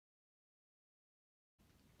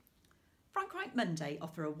Wright Mundy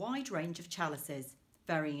offer a wide range of chalices,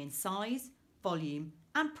 varying in size, volume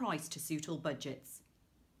and price to suit all budgets.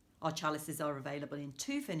 Our chalices are available in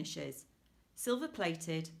two finishes,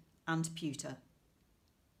 silver-plated and pewter.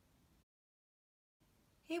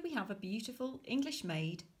 Here we have a beautiful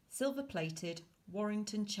English-made, silver-plated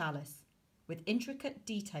Warrington chalice with intricate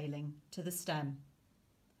detailing to the stem.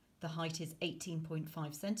 The height is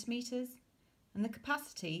 18.5 centimetres and the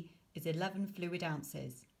capacity is 11 fluid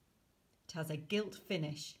ounces. It has a gilt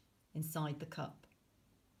finish inside the cup.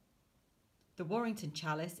 The Warrington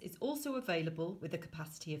chalice is also available with a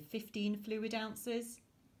capacity of 15 fluid ounces.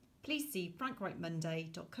 Please see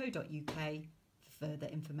frankwrightmundy.co.uk for further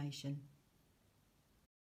information.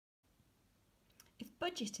 If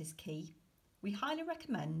budget is key, we highly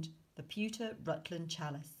recommend the Pewter Rutland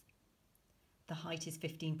chalice. The height is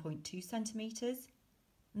 15.2 centimetres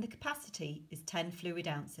and the capacity is 10 fluid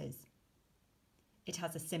ounces. It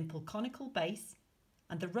has a simple conical base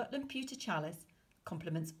and the Rutland pewter chalice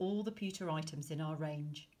complements all the pewter items in our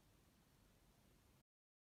range.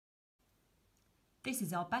 This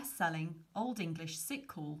is our best-selling Old English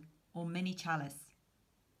Sitcall or mini chalice.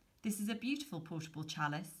 This is a beautiful portable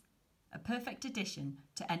chalice, a perfect addition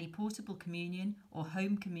to any portable communion or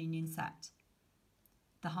home communion set.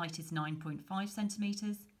 The height is 9.5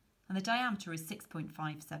 centimetres and the diameter is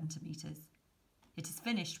 6.5 centimetres. It is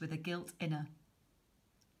finished with a gilt inner.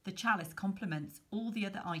 The chalice complements all the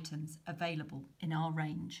other items available in our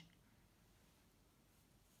range.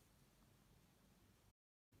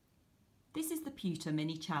 This is the Pewter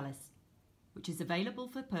mini chalice, which is available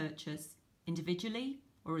for purchase individually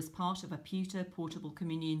or as part of a Pewter portable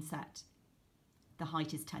communion set. The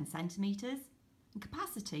height is 10 centimetres and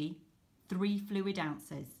capacity 3 fluid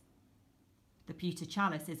ounces. The Pewter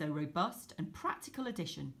chalice is a robust and practical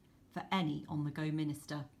addition for any on-the-go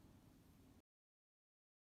minister.